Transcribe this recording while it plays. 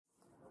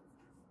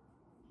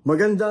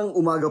Magandang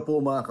umaga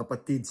po mga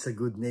kapatid sa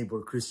Good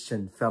Neighbor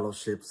Christian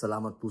Fellowship.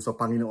 Salamat po sa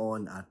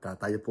Panginoon at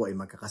tayo po ay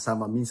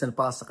magkakasama minsan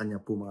pa sa kanya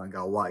po mga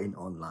gawain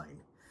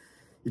online.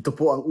 Ito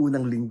po ang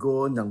unang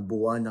linggo ng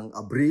buwan ng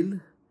Abril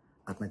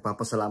at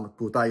nagpapasalamat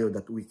po tayo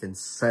that we can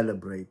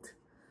celebrate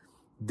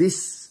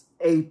this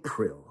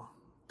April.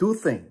 Two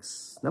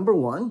things. Number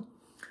one,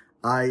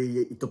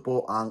 ay ito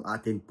po ang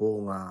atin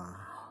pong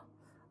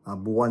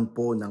buwan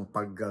po ng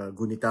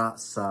paggunita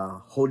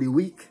sa Holy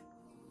Week.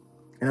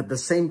 And at the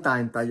same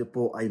time, tayo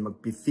po ay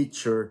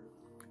mag-feature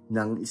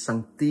ng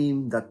isang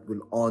theme that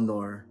will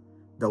honor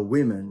the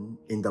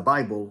women in the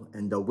Bible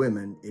and the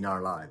women in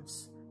our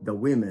lives. The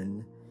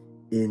women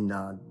in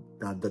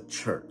the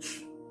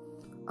church.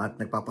 At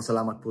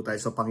nagpapasalamat po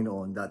tayo sa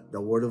Panginoon that the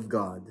Word of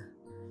God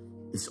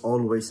is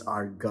always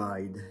our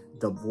guide.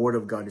 The Word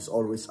of God is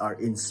always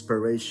our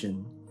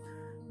inspiration.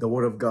 The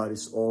Word of God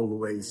is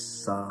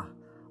always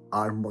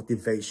our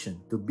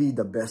motivation to be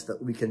the best that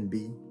we can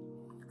be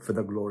for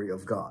the glory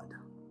of God.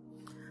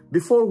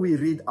 Before we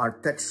read our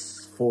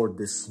text for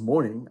this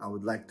morning, I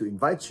would like to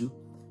invite you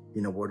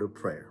in a word of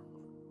prayer.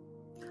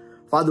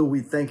 Father,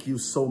 we thank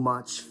you so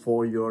much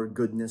for your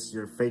goodness,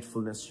 your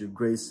faithfulness, your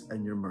grace,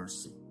 and your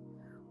mercy.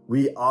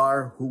 We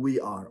are who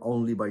we are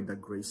only by the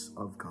grace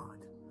of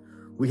God.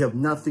 We have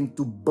nothing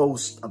to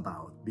boast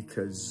about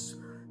because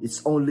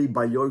it's only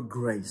by your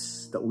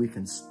grace that we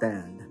can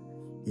stand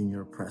in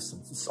your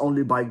presence. It's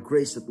only by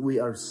grace that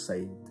we are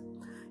saved.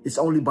 It's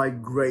only by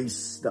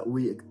grace that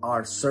we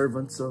are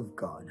servants of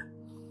God.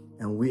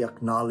 And we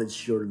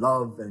acknowledge your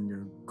love and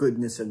your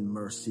goodness and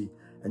mercy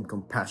and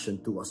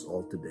compassion to us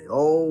all today.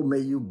 Oh, may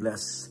you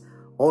bless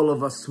all of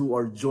us who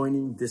are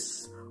joining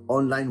this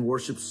online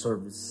worship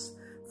service.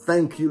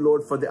 Thank you,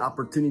 Lord, for the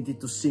opportunity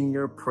to sing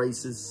your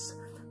praises.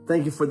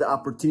 Thank you for the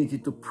opportunity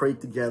to pray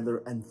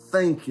together. And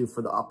thank you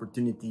for the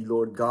opportunity,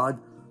 Lord God,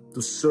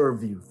 to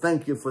serve you.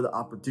 Thank you for the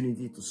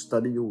opportunity to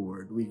study your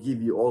word. We give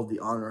you all the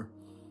honor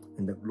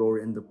and the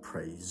glory and the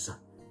praise.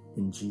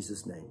 In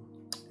Jesus' name,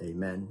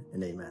 amen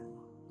and amen.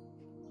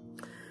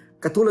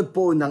 Katulad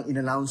po ng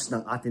in-announce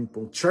ng ating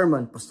pong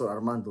chairman, Pastor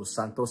Armando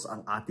Santos,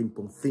 ang ating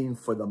pong theme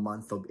for the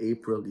month of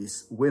April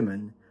is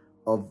Women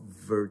of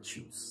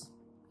Virtues.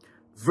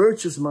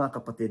 Virtues, mga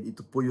kapatid,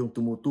 ito po yung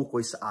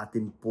tumutukoy sa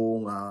ating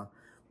pong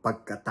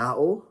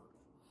pagkatao,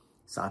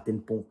 sa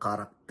ating pong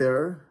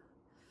karakter,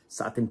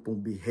 sa ating pong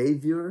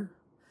behavior,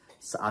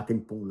 sa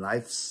ating pong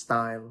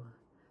lifestyle,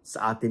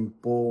 sa ating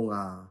pong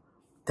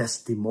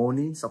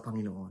testimony sa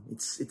Panginoon.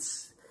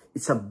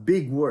 It's a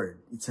big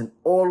word. It's an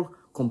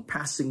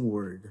all-compassing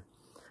word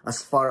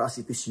as far as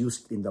it is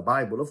used in the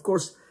Bible. Of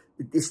course,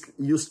 it is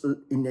used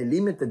in a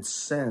limited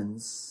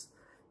sense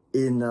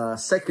in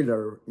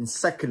secular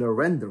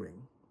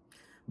rendering.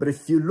 But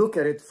if you look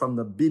at it from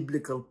the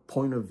biblical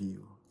point of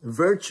view,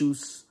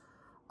 virtues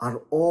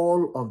are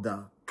all of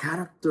the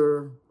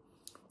character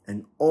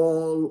and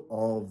all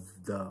of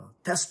the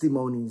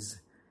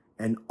testimonies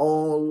and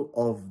all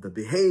of the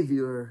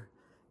behavior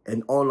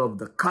and all of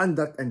the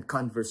conduct and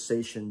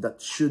conversation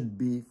that should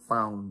be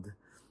found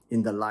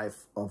in the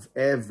life of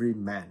every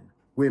man,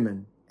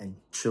 women, and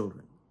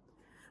children.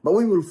 But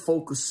we will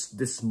focus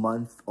this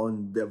month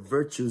on the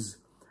virtues,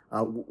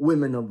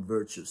 women of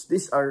virtues.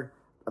 These are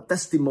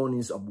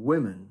testimonies of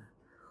women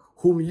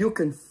whom you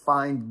can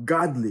find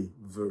godly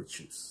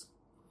virtues,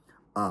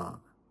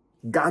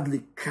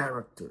 godly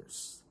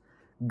characters,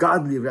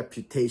 godly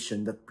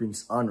reputation that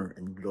brings honor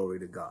and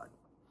glory to God.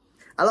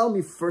 Allow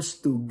me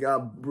first to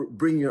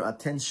bring your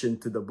attention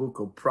to the book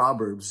of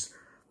Proverbs,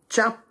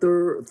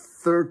 chapter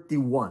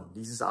 31.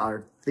 This is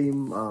our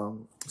theme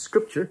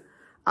scripture.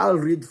 I'll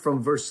read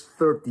from verse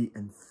 30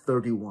 and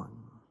 31.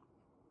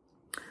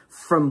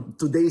 From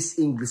today's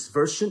English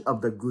version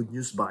of the Good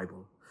News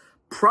Bible,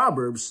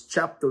 Proverbs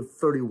chapter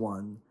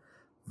 31,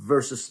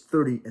 verses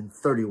 30 and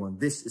 31.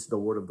 This is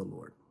the word of the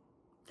Lord.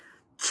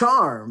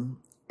 Charm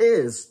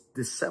is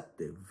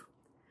deceptive,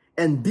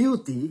 and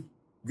beauty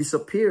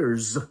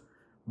disappears,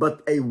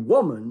 but a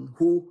woman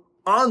who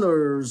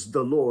honors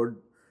the Lord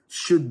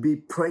should be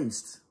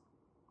praised.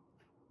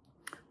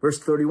 Verse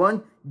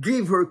 31,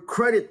 give her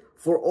credit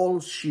for all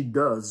she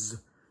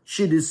does.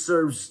 She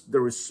deserves the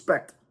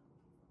respect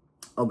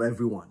of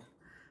everyone.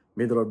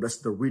 May the Lord bless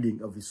the reading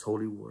of His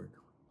holy word.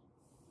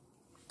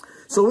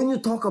 So when you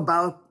talk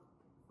about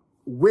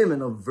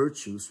women of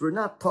virtues, we're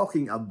not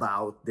talking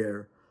about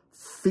their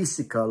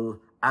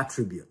physical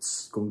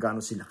attributes, kung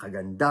gaano sila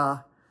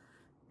kaganda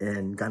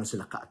and gaano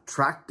sila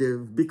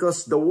ka-attractive,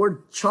 because the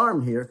word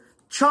charm here,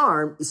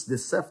 charm is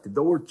deceptive.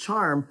 The word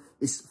charm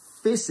is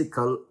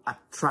physical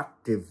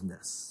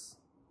attractiveness.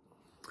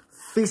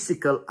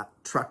 Physical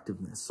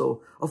attractiveness.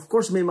 So, of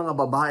course, may mga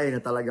babae na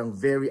talagang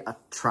very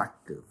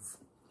attractive.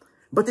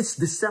 But it's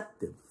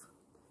deceptive.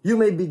 You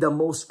may be the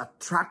most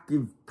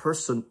attractive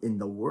person in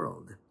the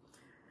world.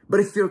 But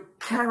if your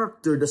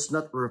character does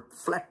not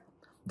reflect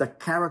the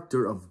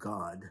character of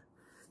God,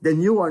 then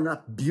you are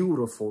not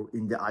beautiful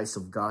in the eyes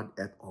of God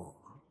at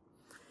all.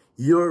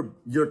 Your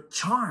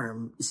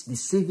charm is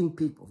deceiving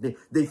people.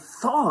 They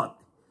thought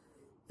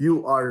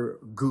you are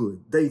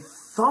good. They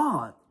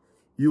thought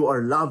you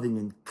are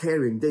loving and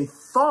caring. They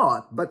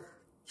thought, but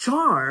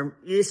charm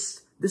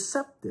is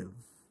deceptive.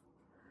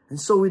 And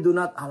so we do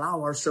not allow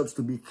ourselves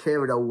to be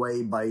carried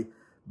away by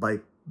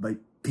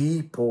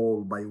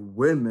people, by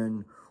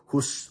women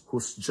who's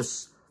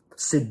just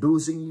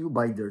seducing you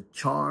by their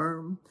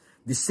charm,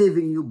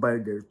 deceiving you by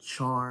their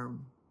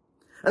charm.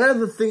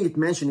 Another thing it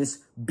mentioned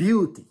is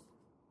beauty.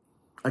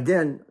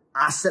 Again,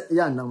 asset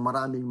yan ng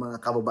maraming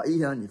mga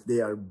kababaihan if they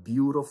are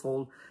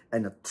beautiful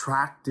and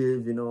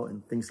attractive,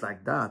 and things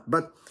like that.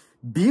 But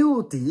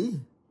beauty,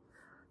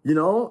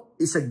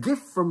 is a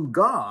gift from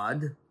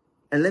God.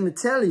 And let me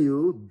tell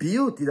you,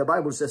 beauty, the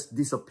Bible says,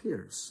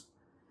 disappears.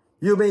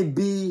 You may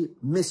be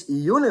Miss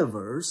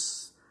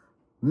Universe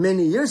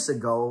many years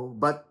ago,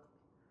 but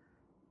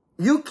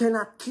you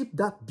cannot keep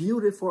that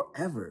beauty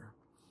forever.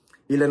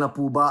 Ilan na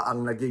po ba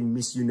ang naging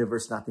Miss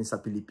Universe natin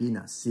sa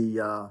Pilipinas? Si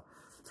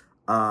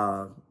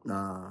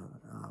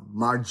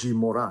Margie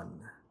Moran,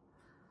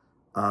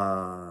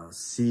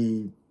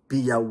 si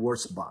Pia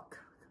Wurtzbach,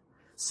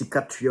 si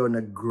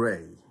Catriona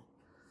Gray,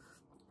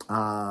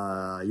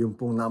 yung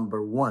pong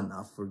number 1,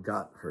 I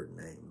forgot her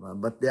name.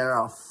 But there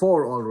are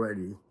 4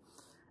 already.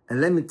 And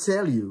let me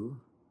tell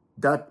you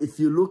that if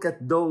you look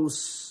at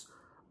those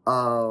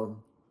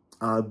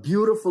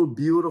beautiful,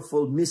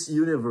 beautiful Miss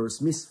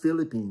Universe, Miss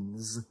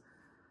Philippines,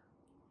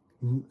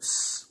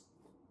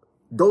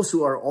 those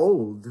who are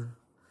old,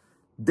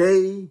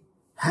 they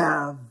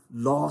have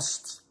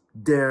lost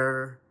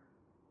their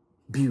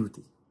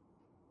beauty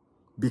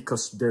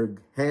because their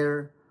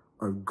hair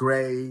are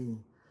gray,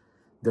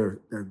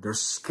 their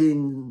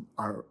skin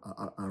are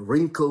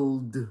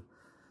wrinkled,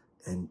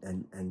 and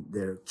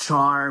their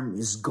charm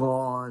is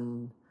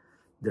gone.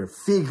 Their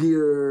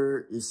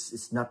figure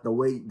is not the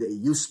way they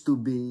used to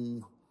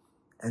be.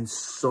 And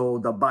so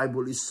the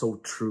Bible is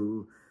so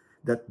true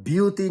that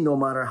beauty, no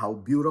matter how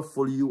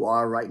beautiful you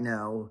are right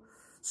now,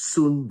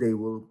 soon they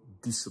will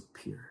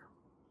disappear.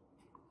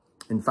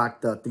 In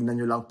fact, tingnan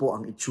nyo lang po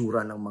ang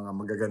itsura ng mga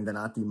magaganda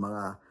nating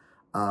mga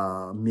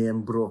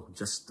miyembro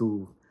just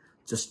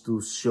to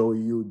show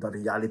you the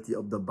reality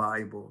of the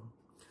Bible.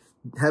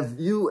 Have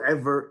you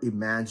ever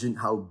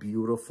imagined how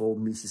beautiful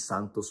Mrs.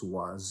 Santos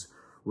was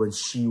when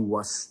she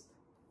was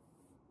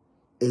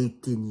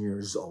 18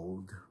 years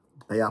old?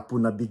 Kaya po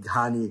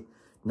nabighani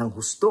ng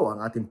husto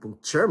ang ating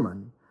pong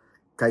chairman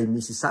kay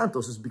Mrs.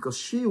 Santos is because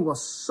she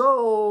was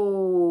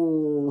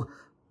so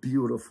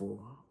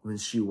beautiful when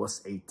she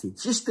was 18.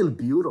 She's still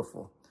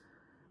beautiful,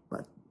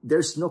 but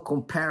there's no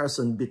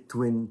comparison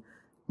between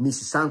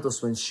Mrs. Santos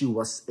when she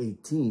was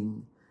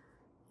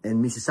 18 and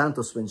Mrs.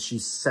 Santos when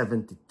she's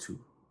 72.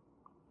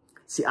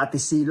 Si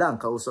Ate Silang,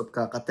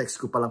 ka-text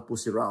ko pa lang po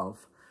si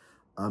Ralph,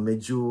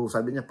 medyo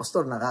sabi niya,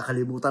 Pastor,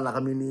 nakakalimutan na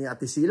kami ni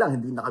Ate Silang,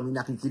 hindi na kami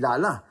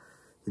nakikilala.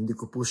 Hindi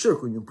ko po sure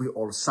kung yung po yung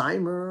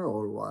Alzheimer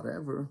or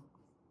whatever.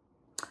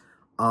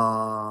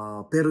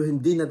 Pero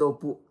hindi na daw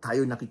po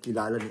tayo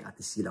nakikilala ni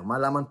Ate Silang.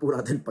 Malaman po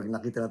natin pag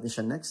nakita natin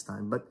siya next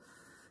time. But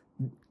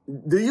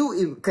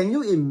can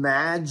you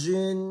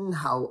imagine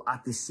how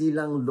Ate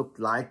Silang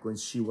looked like when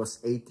she was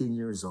 18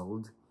 years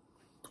old?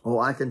 Oh,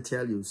 I can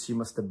tell you, she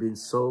must have been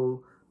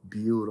so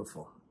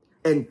beautiful.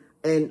 And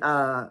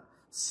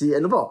si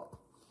ano po?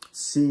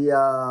 Si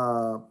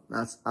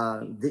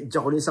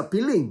Jaconisa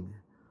Piling.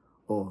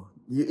 Oh,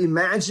 you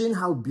imagine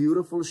how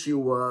beautiful she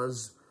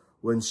was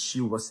when she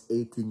was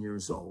 18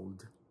 years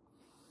old.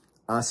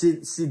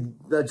 Si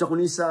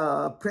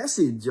Jaconisa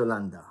Presi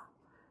Yolanda.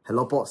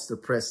 Hello po, Sir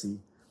Presi.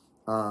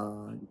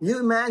 You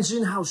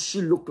imagine how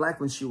she looked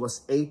like when she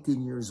was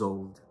 18 years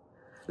old.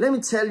 Let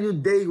me tell you,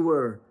 they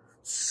were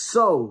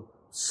so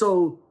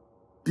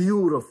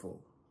beautiful.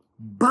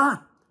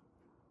 But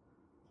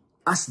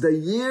as the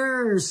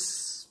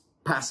years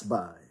passed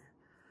by,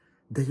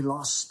 they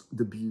lost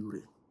the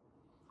beauty.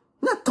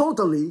 Not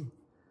totally,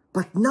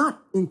 but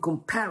not in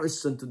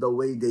comparison to the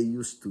way they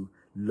used to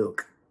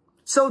look.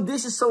 So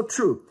this is so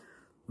true.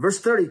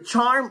 Verse 30,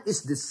 charm is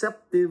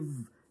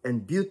deceptive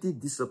and beauty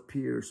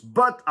disappears,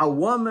 but a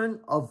woman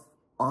of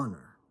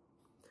honor,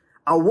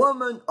 a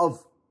woman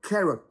of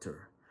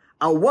character,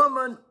 a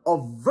woman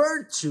of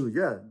virtue,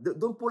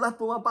 doon po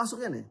lahat pumapasok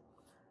yan eh.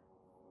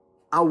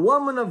 A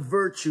woman of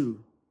virtue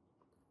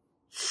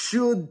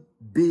should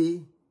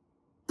be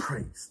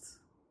praised.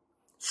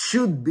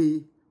 Should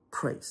be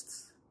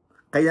praised.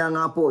 Kaya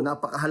nga po,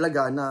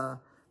 napakahalaga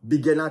na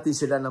bigyan natin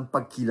sila ng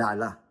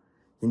pagkilala.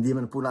 Hindi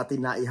man po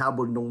natin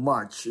naihabol nung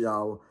March,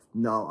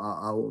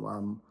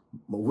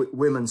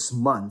 Women's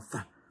Month.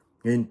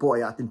 Ngayon po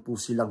ay atin po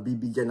silang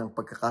bibigyan ng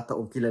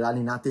pagkakataong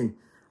kilalanin natin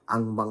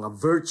ang mga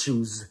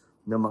virtues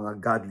ng mga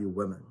godly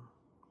women.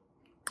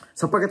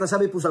 Sapagkat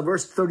sabi po sa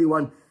verse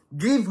 31,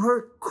 give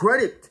her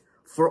credit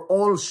for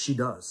all she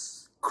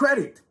does.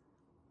 Credit.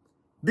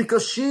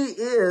 Because she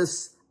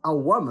is a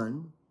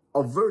woman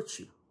of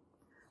virtue.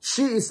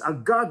 She is a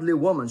godly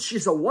woman.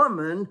 She's a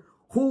woman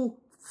who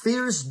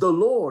fears the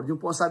Lord.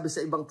 Yung po sabi sa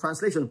ibang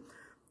translation,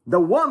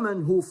 the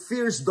woman who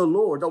fears the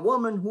Lord, the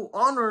woman who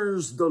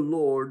honors the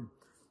Lord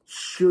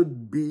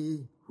should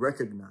be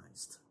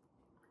recognized,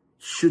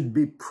 should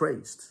be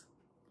praised.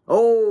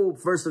 Oh,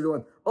 verse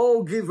 31.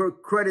 Oh, give her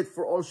credit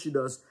for all she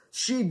does.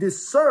 She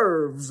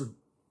deserves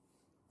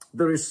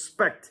the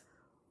respect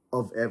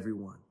of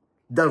everyone.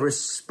 The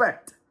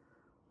respect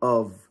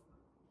of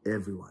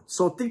everyone.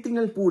 So,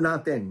 titingnan po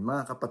natin,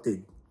 mga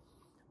kapatid,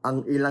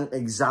 ang ilang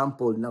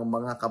example ng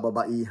mga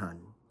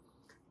kababaihan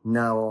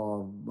na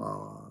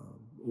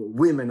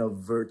women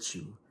of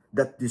virtue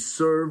that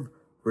deserve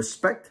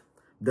respect,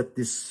 that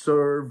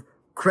deserve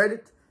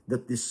credit,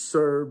 that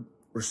deserve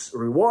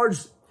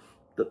rewards,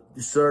 that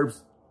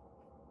deserves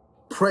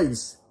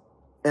praise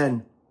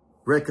and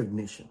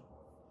recognition.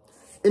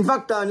 In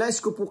fact,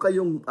 nais ko po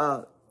kayong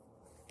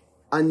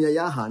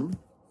anyayahan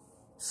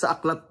sa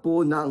aklat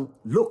po ng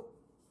Luke.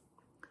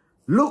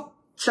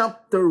 Luke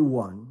chapter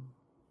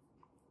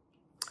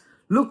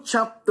 1,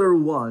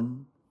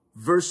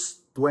 verse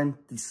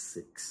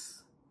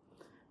 26.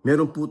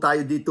 Meron po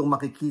tayo ditong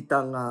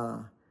makikitang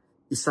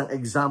isang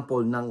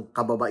example ng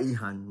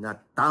kababaihan na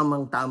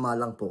tamang-tama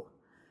lang po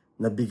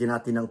na bigyan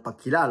natin ng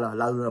pagkilala,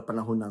 lalo na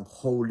panahon ng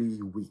Holy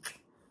Week,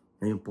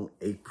 ngayon pong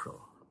April.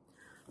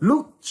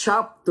 Luke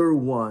chapter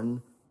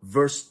 1,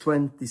 verse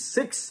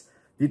 26.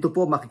 Dito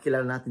po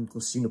makikilala natin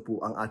kung sino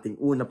po ang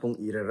ating una pong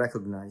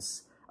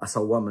i-recognize as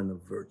a woman of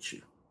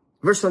virtue.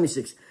 Verse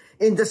 26.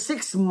 In the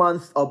 6th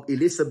month of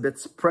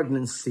Elizabeth's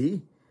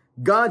pregnancy,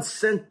 God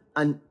sent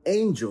an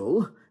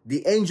angel,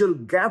 the angel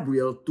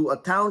Gabriel, to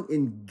a town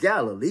in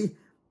Galilee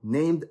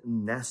named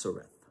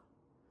Nazareth.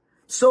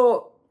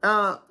 So,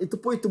 ito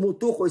po ay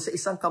tumutukoy sa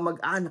isang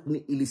kamag-anak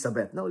ni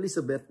Elizabeth. Now,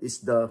 Elizabeth is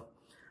the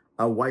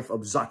wife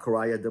of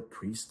Zachariah the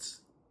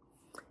priest.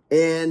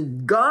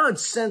 And God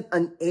sent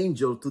an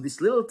angel to this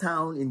little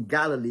town in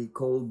Galilee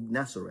called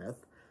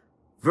Nazareth.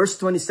 Verse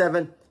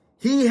 27,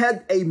 he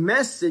had a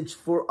message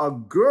for a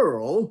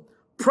girl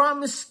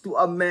promised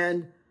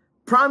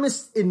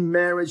in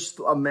marriage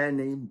to a man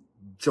named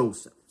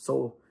Joseph.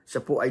 So,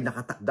 siya po ay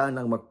nakatakda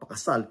ng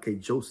magpakasal kay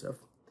Joseph,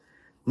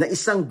 na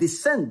isang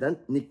descendant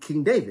ni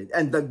King David.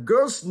 And the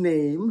girl's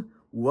name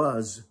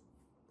was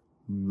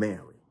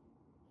Mary.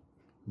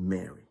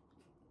 Mary.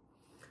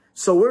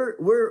 So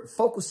we're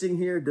focusing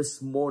here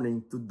this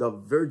morning to the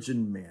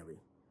Virgin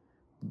Mary,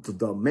 to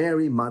the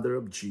Mary, Mother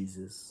of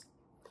Jesus.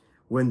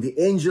 When the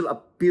angel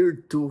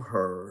appeared to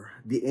her,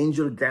 the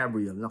angel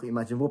Gabriel,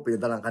 naki-imagine mo,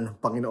 pinadalan ka ng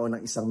Panginoon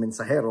ng isang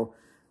mensahero,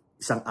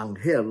 isang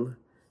anghel,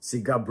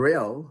 si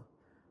Gabriel,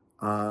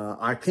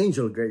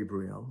 Archangel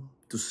Gabriel,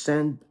 to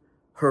send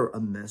her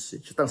a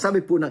message. At ang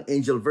sabi po ng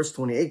angel, verse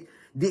 28,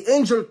 the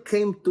angel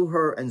came to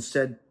her and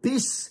said,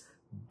 peace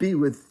be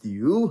with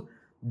you.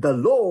 The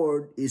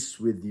Lord is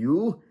with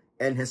you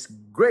and has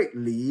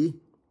greatly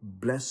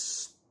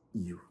blessed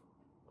you.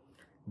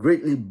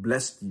 Greatly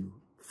blessed you.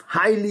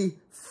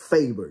 Highly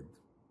favored.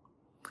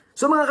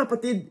 So mga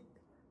kapatid,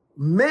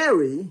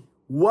 Mary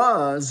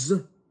was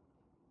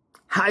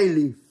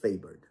highly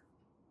favored.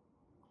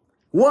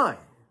 Why?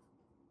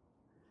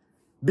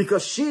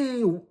 Because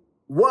she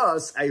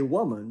was a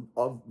woman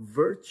of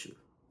virtue.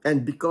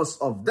 And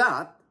because of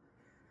that,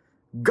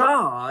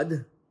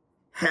 God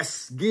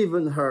has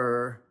given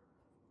her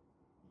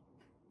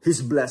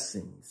His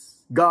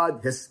blessings.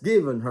 God has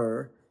given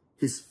her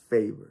His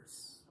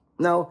favors.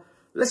 Now,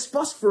 let's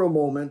pause for a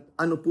moment.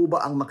 Ano po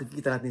ba ang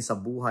makikita natin sa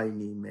buhay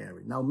ni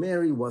Mary? Now,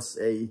 Mary was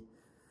a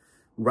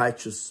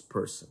righteous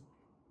person.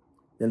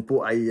 Yan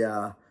po ay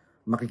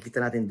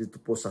makikita natin dito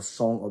po sa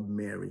Song of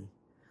Mary.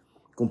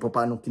 Kung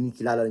paano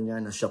kinikilala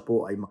niya na siya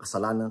po ay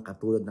makasalanan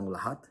katulad ng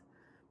lahat.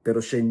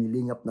 Pero siya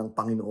nilingap ng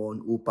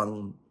Panginoon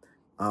upang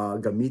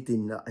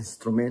gamitin na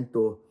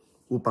instrumento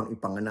upang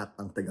ipanganak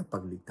ang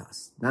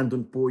tagapagligtas.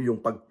 Nandun po yung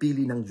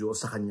pagpili ng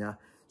Diyos sa kanya.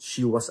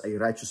 She was a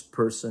righteous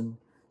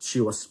person. She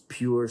was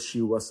pure.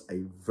 She was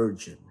a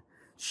virgin.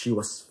 She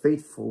was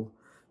faithful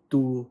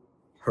to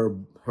her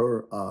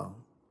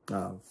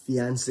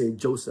fiancé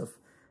Joseph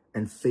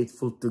and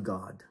faithful to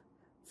God.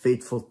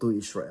 Faithful to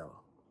Israel.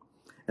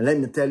 And let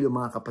me tell you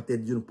mga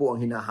kapatid, yun po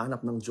ang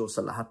hinahanap ng Diyos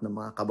sa lahat ng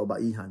mga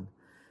kababaihan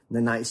na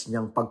nais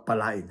niyang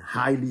pagpalain.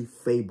 Highly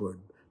favored.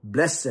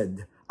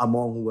 Blessed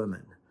among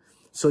women.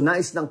 So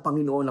nais ng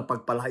Panginoon na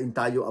pagpalain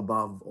tayo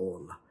above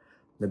all.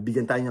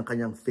 Nabigyan tayo ng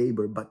kanyang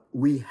favor, but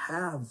we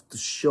have to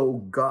show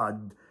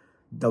God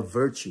the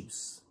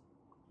virtues.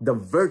 The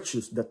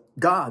virtues that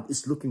God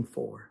is looking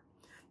for.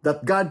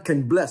 That God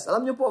can bless.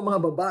 Alam niyo po,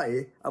 mga babae,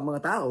 ang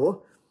mga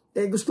tao,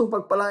 gustong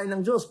pagpalain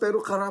ng Diyos,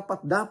 pero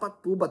karapat-dapat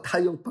po ba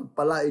tayong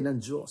pagpalain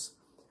ng Diyos?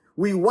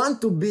 We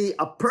want to be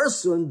a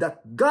person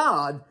that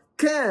God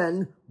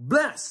can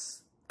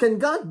bless.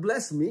 Can God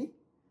bless me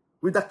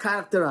with the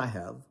character I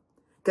have?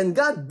 Can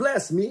God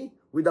bless me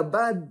with the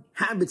bad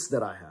habits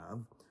that I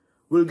have?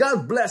 Will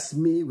God bless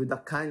me with the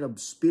kind of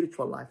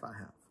spiritual life I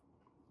have?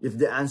 If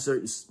the answer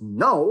is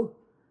no,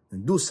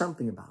 then do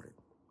something about it.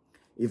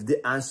 If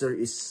the answer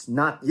is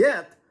not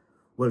yet,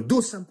 well,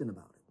 do something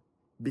about it.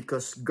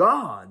 Because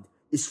God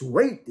is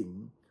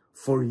waiting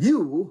for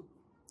you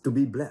to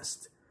be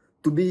blessed,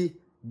 to be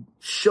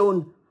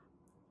shown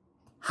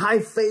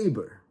high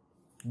favor,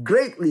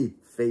 greatly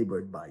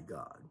favored by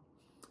God.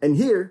 And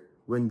here,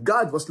 when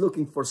God was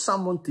looking for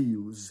someone to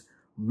use,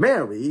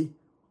 Mary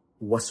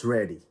was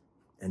ready,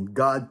 and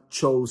God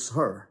chose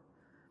her.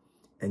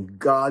 And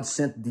God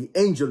sent the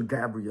angel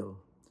Gabriel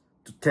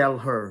to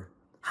tell her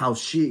how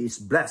she is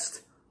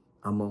blessed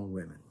among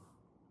women.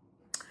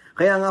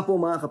 Kaya nga po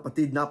mga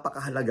kapatid,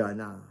 napakahalaga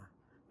na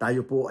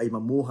tayo po ay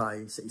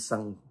mamuhay sa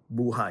isang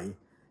buhay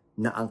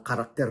na ang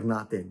karakter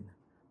natin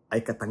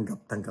ay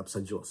katanggap-tanggap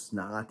sa Diyos,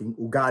 na ang ating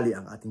ugali,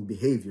 ang ating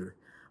behavior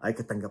ay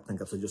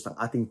katanggap-tanggap sa Diyos, ang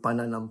ating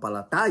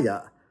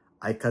pananampalataya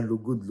ay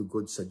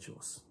kalugod-lugod sa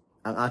Diyos,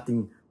 ang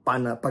ating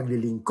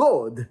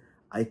paglilingkod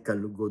ay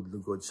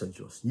kalugod-lugod sa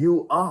Diyos.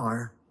 You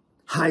are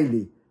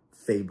highly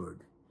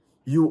favored.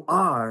 You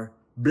are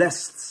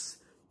blessed.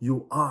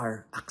 You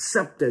are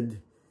accepted.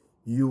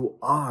 You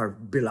are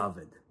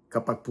beloved.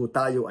 Kapag po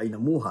tayo ay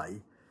namuhay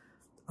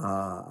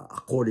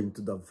according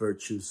to the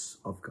virtues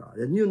of God.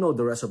 And you know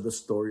the rest of the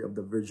story of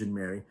the Virgin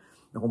Mary,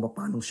 na kung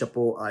paano siya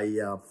po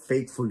ay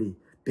faithfully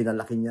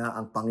pinalaki niya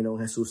ang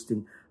Panginoong Jesus,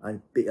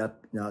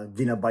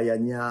 ginabayan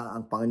niya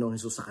ang Panginoong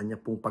Jesus sa kanya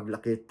pong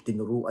paglaki,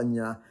 tinuruan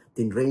niya,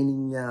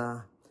 tinraining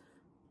niya,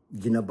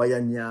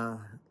 ginabayan niya,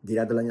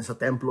 dinadala niya sa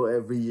templo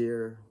every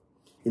year,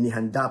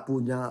 inihanda po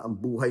niya ang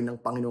buhay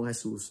ng Panginoong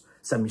Jesus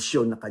sa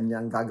misyon na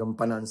kanyang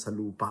gagampanan sa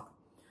lupa.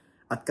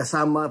 At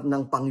kasama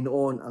ng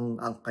Panginoon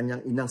ang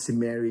kanyang inang si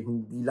Mary,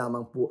 hindi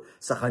lamang po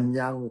sa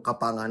kanyang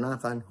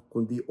kapanganakan,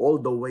 kundi all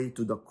the way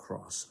to the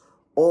cross.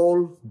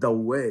 All the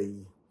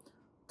way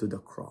to the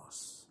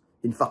cross.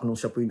 In fact, nung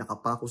siya po'y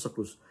nakapako sa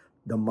krus,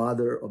 the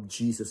mother of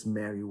Jesus,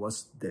 Mary,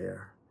 was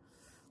there.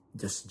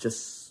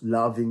 Just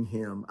loving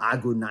him,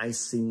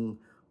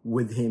 agonizing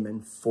with him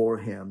and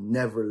for him,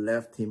 never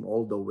left him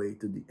all the way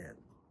to the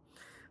end.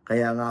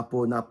 Kaya nga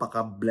po,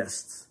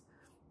 napaka-blessed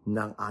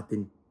ng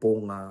ating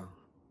pong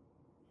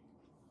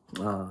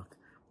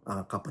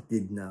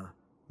kapatid na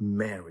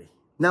Mary.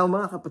 Now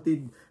mga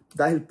kapatid,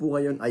 dahil po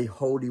ngayon ay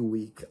Holy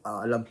Week,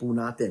 alam po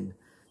natin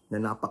na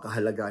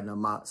napakahalaga na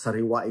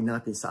sariwain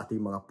natin sa ating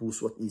mga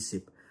puso at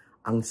isip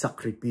ang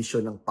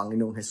sakripisyo ng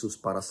Panginoong Jesus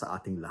para sa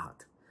ating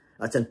lahat.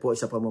 At yan po ay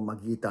sa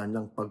pamamagitan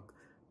ng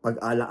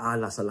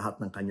pag-alaala sa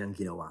lahat ng kanyang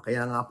ginawa.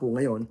 Kaya nga po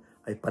ngayon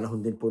ay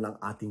panahon din po ng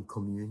ating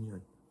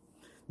communion.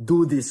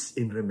 Do this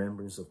in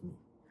remembrance of me.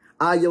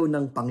 Ayaw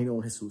ng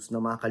Panginoong Jesus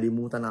na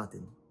makalimutan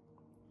natin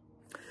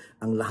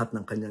ang lahat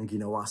ng kanyang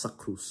ginawa sa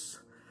krus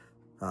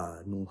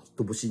nung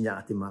tubusin niya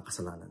ating mga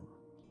kasalanan.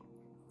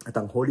 At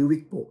ang Holy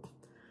Week po,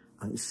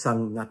 ang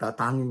isang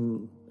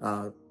natatanging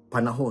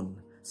panahon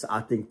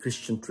sa ating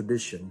Christian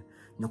tradition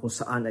na kung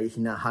saan ay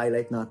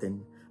hina-highlight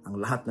natin ang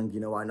lahat ng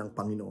ginawa ng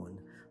Panginoon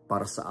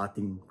para sa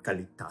ating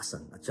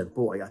kaligtasan. At yan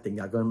po ay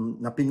ating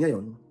gaganapin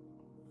ngayon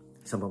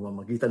sa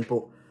pamamagitan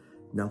po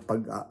ng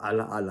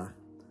pag-alaala,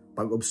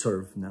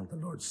 pag-observe ng the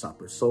Lord's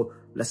Supper. So,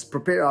 let's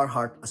prepare our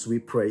heart as we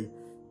pray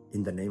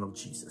in the name of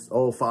Jesus.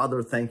 Oh,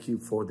 Father, thank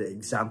you for the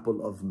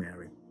example of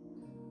Mary,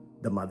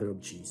 the mother of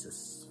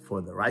Jesus,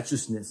 for the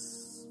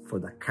righteousness, for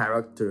the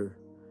character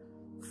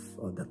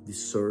that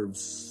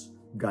deserves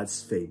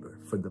God's favor,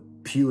 for the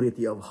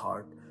purity of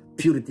heart,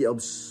 purity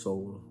of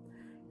soul,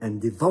 and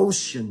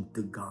devotion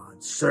to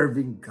God,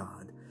 serving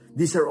God.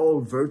 These are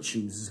all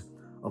virtues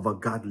of a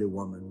godly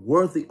woman,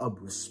 worthy of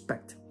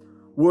respect,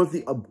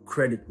 worthy of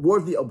credit,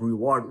 worthy of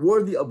reward,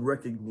 worthy of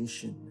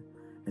recognition,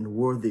 and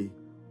worthy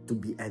to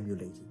be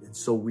emulated. And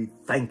so we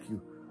thank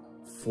you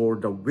for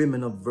the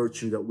women of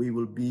virtue that we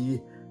will be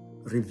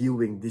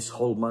reviewing this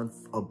whole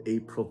month of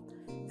April.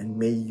 And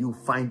may you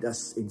find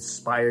us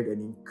inspired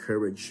and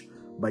encouraged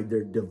by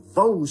their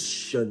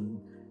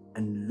devotion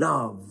and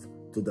love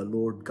to the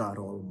Lord God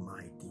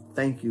Almighty.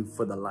 Thank you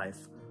for the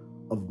life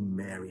of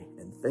Mary.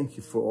 And thank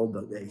you for all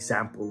the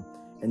example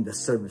and the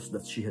service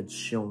that she had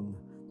shown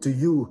to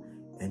you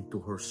and to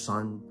her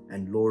Son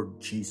and Lord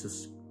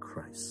Jesus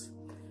Christ.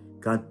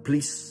 God,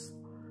 please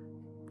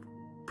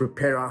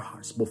prepare our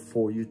hearts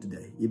before you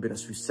today, even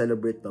as we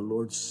celebrate the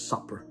Lord's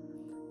Supper,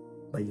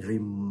 by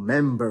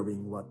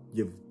remembering what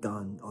you've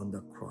done on the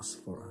cross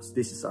for us.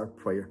 This is our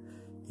prayer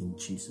in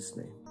Jesus'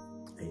 name.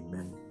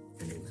 Amen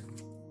and amen.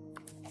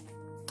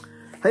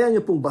 Hayaan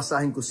niyo pong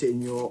basahin ko sa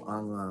inyo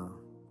ang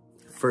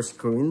 1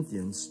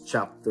 Corinthians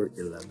chapter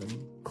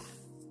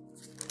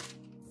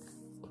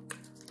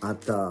 11.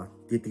 At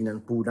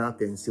titingnan po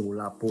natin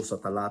simula po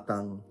sa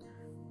talatang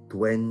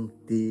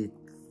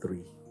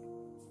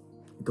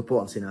 23. Ito po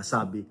ang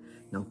sinasabi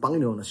ng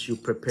Panginoon as you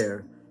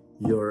prepare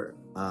your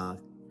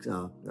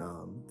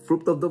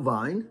fruit of the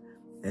vine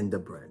and the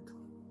bread.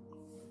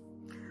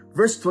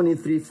 Verse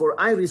 23, for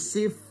I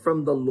received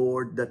from the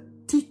Lord the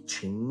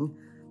teaching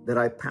that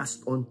I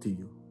passed on to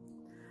you,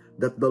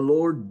 that the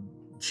Lord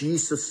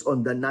Jesus,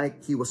 on the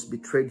night he was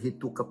betrayed, he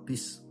took a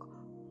piece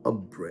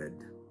of bread.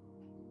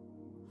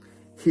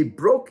 He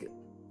broke it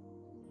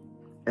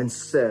and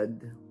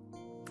said,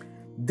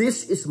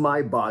 this is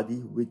my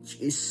body,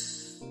 which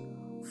is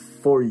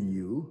for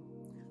you.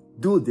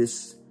 Do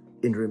this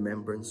in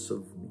remembrance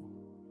of me.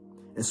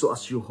 And so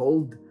as you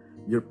hold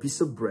your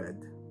piece of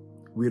bread,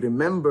 we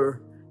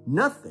remember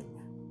nothing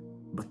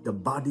but the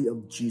body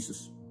of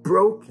Jesus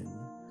broken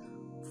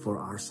for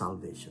our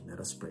salvation. Let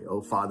us pray.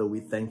 Oh, Father, we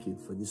thank you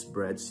for this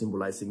bread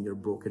symbolizing your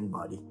broken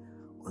body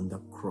on the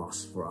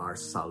cross for our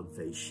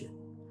salvation.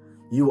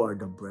 You are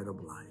the bread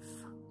of life.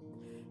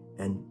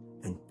 And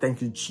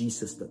thank you,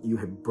 Jesus, that you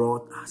have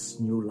brought us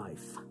new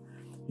life.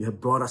 You have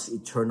brought us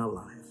eternal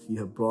life. You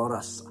have brought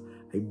us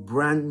a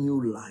brand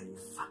new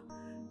life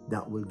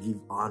that will give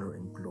honor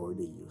and glory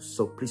to you.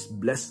 So please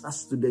bless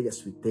us today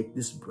as we take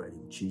this bread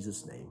in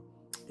Jesus' name.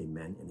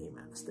 Amen and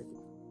amen. Let's take it.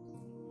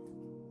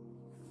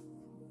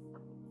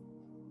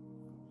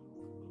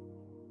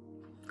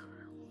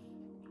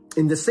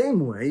 In the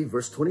same way,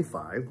 verse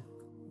 25,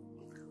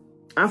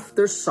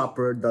 after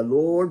supper, the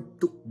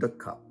Lord took the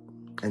cup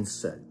and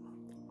said,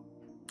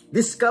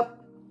 "This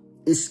cup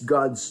is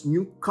God's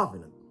new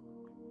covenant,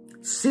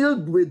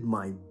 sealed with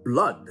my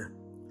blood.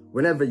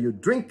 Whenever you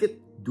drink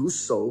it, do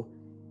so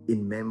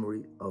in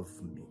memory of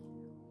me."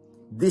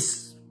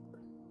 This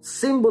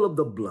symbol of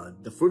the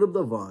blood, the fruit of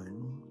the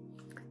vine,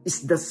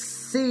 is the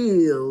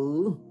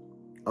seal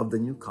of the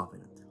new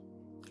covenant.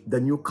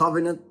 The new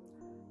covenant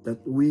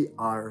that we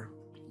are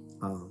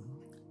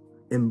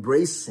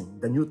embracing,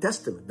 the New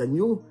Testament, the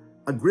new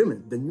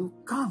agreement, the new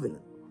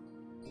covenant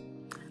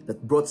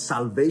that brought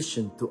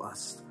salvation to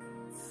us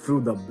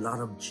through the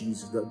blood of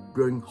Jesus, that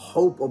bring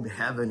hope of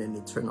heaven and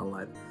eternal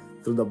life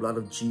through the blood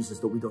of Jesus,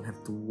 that we don't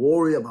have to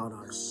worry about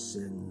our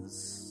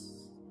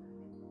sins,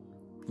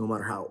 no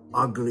matter how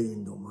ugly,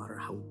 no matter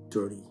how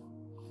dirty,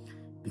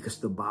 because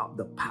the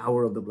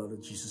power of the blood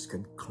of Jesus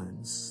can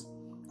cleanse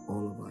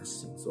all of our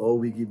sins. Oh,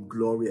 we give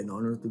glory and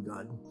honor to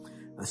God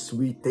as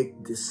we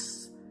take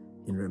this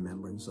in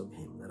remembrance of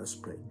him. Let us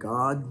pray.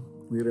 God,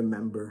 we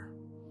remember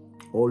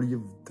all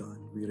you've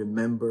done. We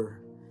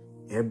remember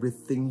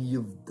everything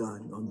you've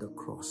done on the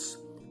cross,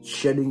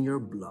 shedding your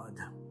blood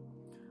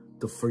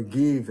to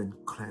forgive and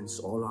cleanse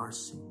all our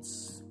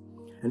sins.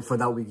 And for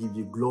that, we give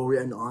you glory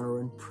and honor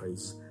and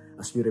praise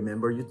as we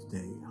remember you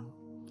today,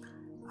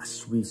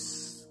 as we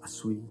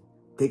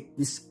take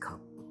this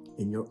cup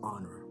in your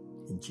honor.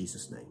 In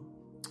Jesus' name,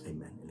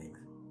 amen and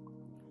amen.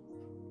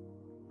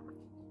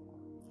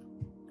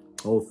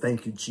 Oh,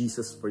 thank you,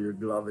 Jesus, for your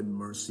love and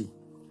mercy.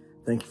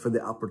 Thank you for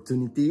the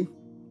opportunity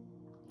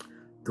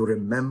to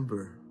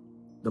remember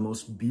the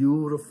most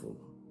beautiful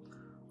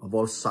of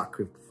all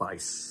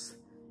sacrifice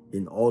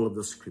in all of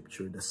the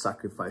scripture, the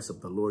sacrifice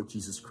of the Lord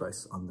Jesus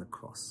Christ on the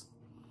cross.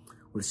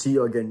 We'll see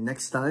you again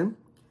next time,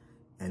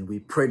 and we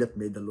pray that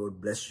may the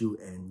Lord bless you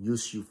and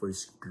use you for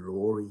his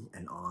glory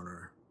and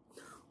honor.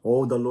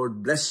 Oh, the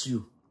Lord bless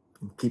you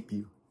and keep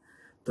you.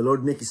 The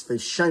Lord make his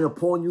face shine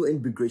upon you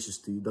and be gracious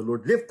to you. The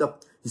Lord lift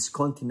up his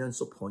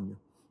countenance upon you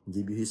and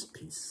give you his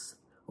peace.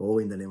 Oh,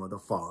 in the name of the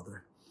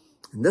Father,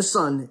 and the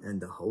Son, and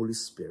the Holy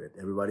Spirit.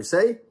 Everybody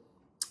say,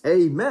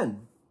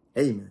 amen.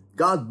 Amen.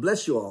 God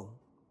bless you all.